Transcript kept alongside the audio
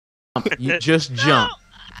You just jump.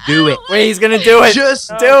 Do it. Wait, he's gonna do it. Just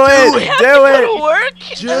do it. Do it. Work.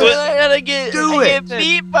 Just I gotta get do I it. get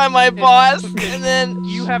beat by my boss, and then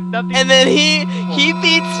You have nothing. and then he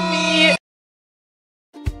beats me.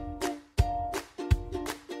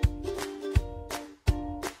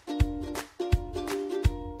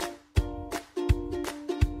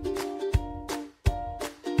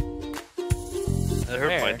 That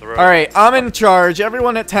hurt my throat. All right, I'm in charge.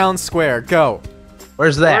 Everyone at Town Square, go.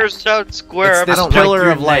 Where's that? Where's Town Square? It's this don't pillar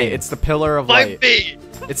like of your light. name. It's the pillar of Fight light. me!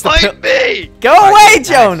 It's the Fight me! Go away,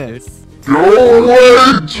 Jonas. Go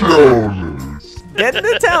away, Jonas! Get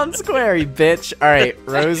into Town Square, you bitch. All right,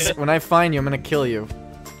 Rose. When I find you, I'm gonna kill you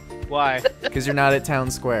Why? because you're not at Town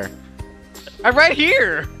Square. I'm right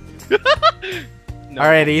here. No. All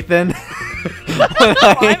right, Ethan.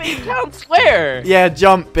 I'm in Town Square! Yeah,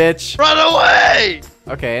 jump, bitch. Run away!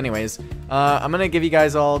 Okay, anyways, I'm gonna give you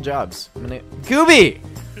guys all jobs. Gooby!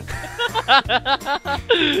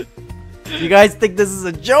 You guys think this is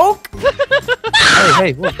a joke?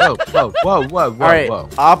 Hey, whoa. All right,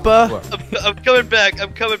 Appa, I'm coming back.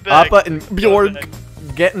 I'm coming back. Appa, and Bjork,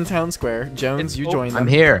 get in Town Square. Jones, you join them. I'm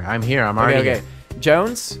here. I'm already Okay, here.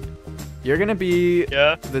 Jones, you're gonna be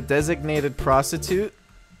Yeah. the designated prostitute.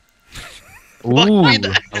 Ooh, I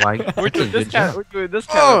like. We're That's a doing this good kind. job. We're doing this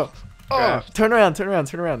kind of. Turn around.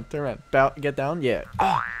 Get down. Yeah.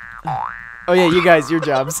 Oh yeah, you guys, your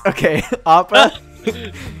jobs. Okay, Appa,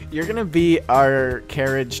 you're gonna be our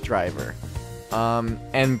carriage driver.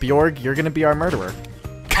 And Bjorg, you're gonna be our murderer.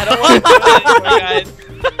 I don't want to do it anymore, guys.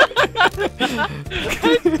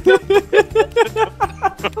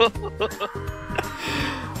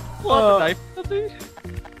 Want the knife, dude?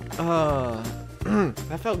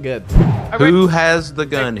 That felt good. Who has the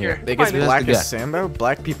gun Here. here? Biggest Who has the blackest gun? Sambo?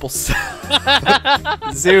 Black people. Zoo,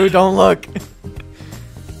 don't look.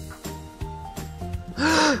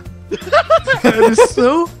 That is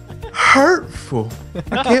so hurtful.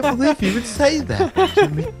 I can't believe you would say that to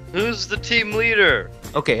me. Who's the team leader?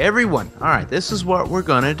 Okay, everyone. All right, this is what we're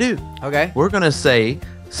gonna do. Okay. We're gonna say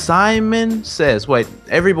Simon says. Wait,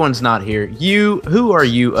 everyone's not here. Who are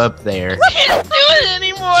you up there? I can't do it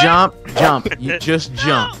anymore. Jump. You just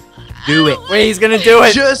jump. Do it. Wait, he's gonna do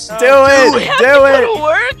it. Just do it. I have Do to go it. to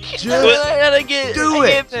work. Just I gotta get do I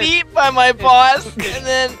it. get beat by my boss, and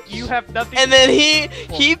then You have nothing.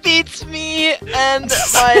 he beats me, and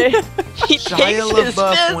my he Shia takes his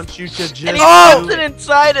LaBeouf fist wants you to just and he Oh! puts it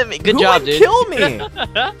inside of me. Good Who job, would dude. kill me?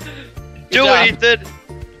 Do job. it, Ethan.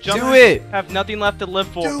 Do it. Have nothing left to live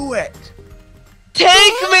for. do it.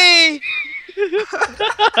 Take me.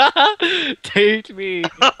 Take me.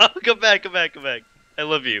 Come back. I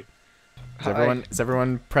love you. Is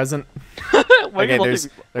everyone present? Why Okay, you there's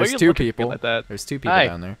looking- why you two looking at me people. like that? There's two people Hi.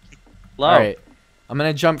 down there. Hello. All right. I'm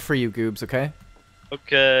gonna jump for you, Goobs. Okay.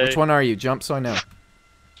 Okay. Which one are you? Jump so I know.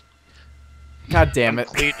 God damn it.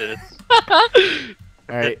 Completed. All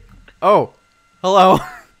right. Oh, hello.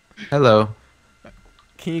 Hello.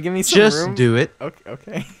 Can you give me some Just room? do it. Okay.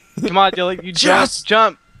 Okay. Come on, Dylan. You Just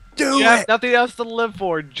jump. Do You have it. nothing else to live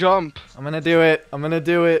for. Jump. I'm gonna do it.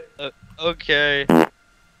 Okay.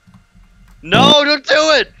 No, don't do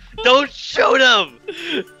it! Don't shoot him!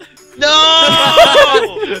 No!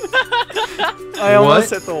 I almost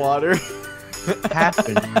What? hit the water.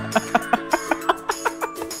 Happened.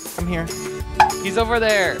 I'm here. He's over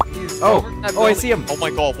there. He's Oh. over that Oh, I building. see him. Oh my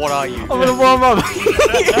god, what are you? I'm gonna blow him up.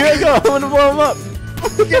 Here I go. I'm gonna blow him up.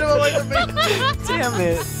 Get him away from me! Damn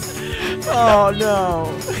it. Oh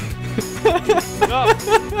no. Go.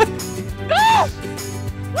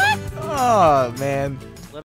 Oh man.